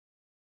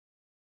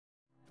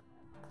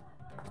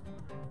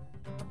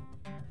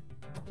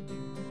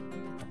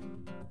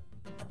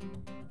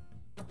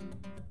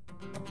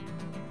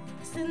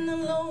sitting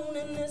alone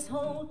in this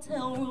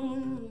hotel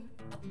room,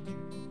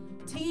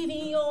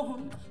 TV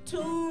on,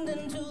 tuned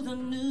into the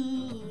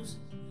news.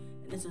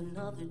 And it's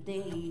another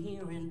day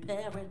here in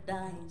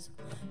paradise.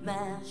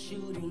 Mass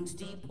shootings,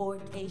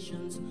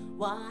 deportations,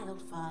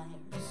 wildfires.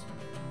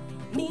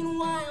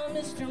 Meanwhile,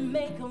 Mr.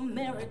 Make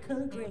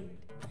America Great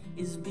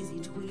is busy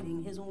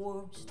tweeting his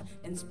worst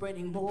and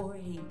spreading more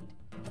hate.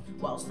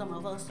 While some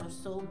of us are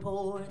so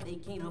poor they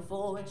can't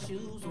afford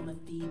shoes on their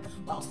feet,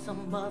 while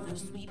some other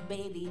sweet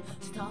baby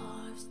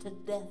starves to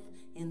death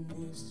in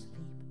their sleep.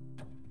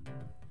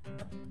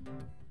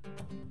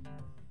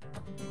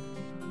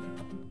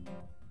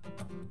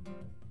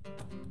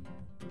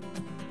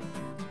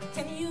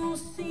 Can you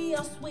see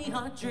us? We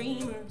are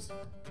dreamers.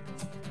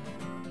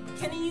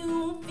 Can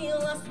you feel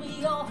us?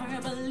 We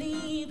are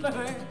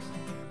believers.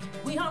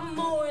 We are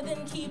more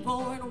than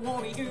keyboard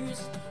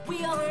warriors.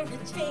 We are the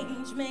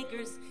change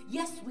makers.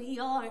 Yes, we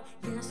are.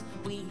 Yes,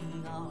 we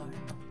are.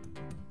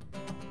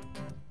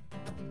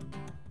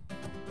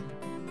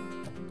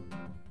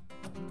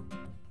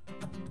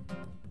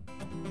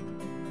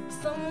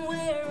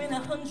 Somewhere in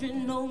 100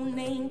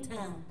 no-name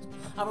towns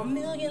are 1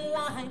 million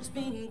lives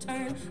being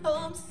turned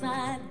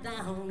upside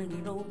down. And you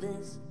know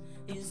this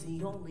is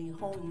the only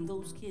home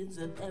those kids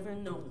have ever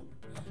known.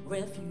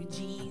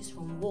 Refugees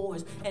from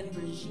wars and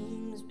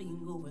regimes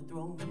being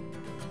overthrown.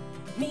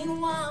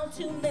 Meanwhile,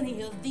 too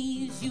many of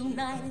these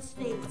United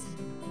States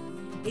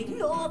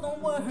ignore the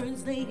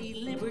words Lady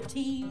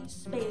Liberty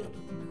spake.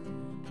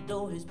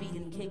 Doors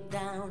being kicked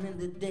down in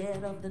the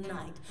dead of the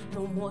night.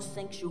 No more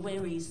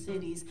sanctuary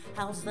cities.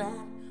 How's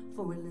that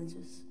for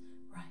religious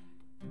right?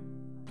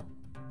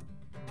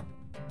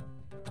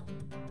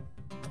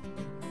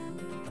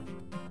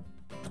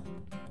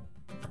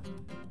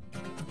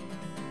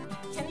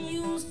 Can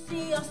you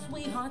see us?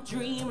 We are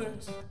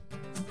dreamers.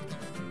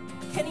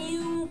 Can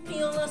you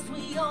feel us?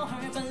 We are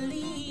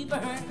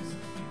believers.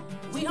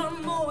 We are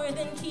more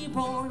than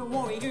keyboard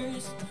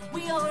warriors.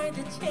 We are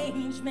the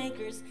change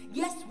makers.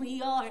 Yes,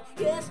 we are.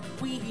 Yes,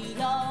 we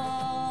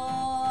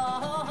are.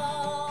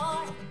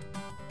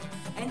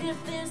 And if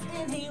there's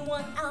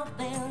anyone out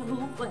there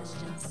who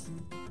questions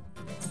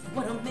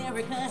what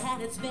America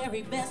at its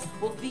very best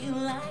will feel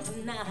like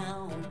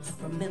now,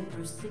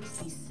 remember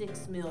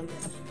 66 million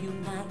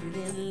united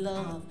in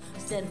love,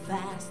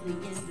 steadfastly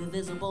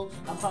indivisible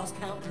across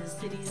countless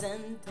cities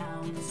and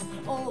towns.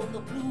 Oh, the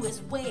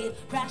bluest wave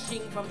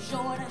crashing from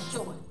shore to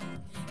shore,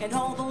 and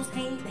all those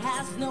hate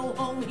has no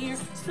home here.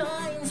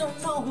 Signs on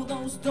all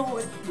those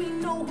doors. We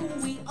know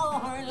who we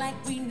are like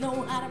we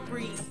know how to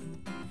breathe.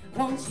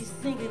 Won't you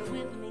sing it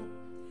with me?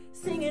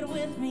 Sing it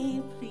with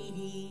me,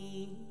 please.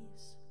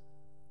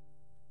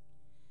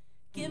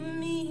 Give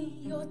me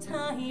your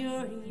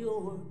tired,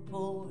 your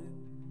poor,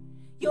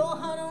 your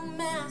huddled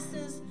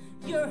masses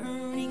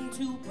yearning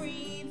to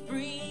breathe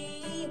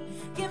free.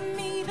 Give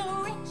me the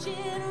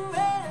wretched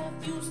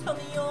refuse of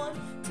your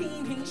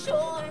teeming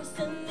shores,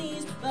 and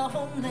these the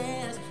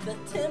homeless, the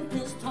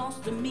tempest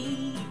tossed to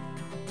me.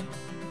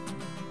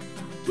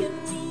 Give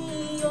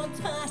me your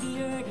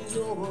tired,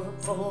 your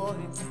poor,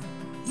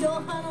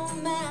 your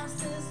huddled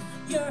masses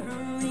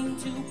yearning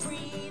to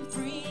breathe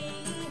free.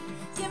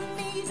 Give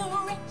me the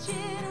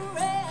wretched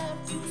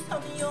refuse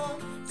of your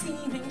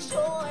teeming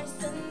shores,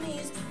 and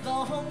these the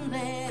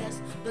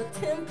homeless, the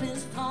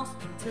tempest tossed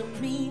to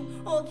me.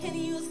 Oh, can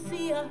you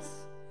see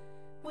us?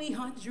 We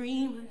are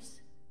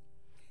dreamers.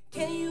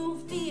 Can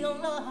you feel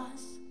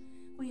us?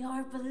 We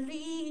are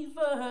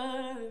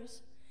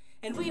believers.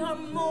 And we are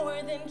more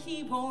than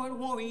keyboard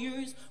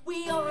warriors.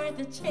 We are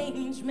the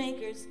change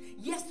makers.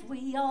 Yes,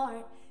 we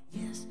are.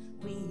 Yes,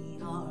 we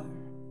are.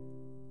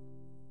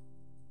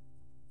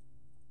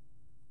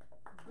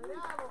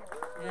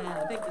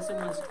 Yeah, thank you so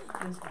much.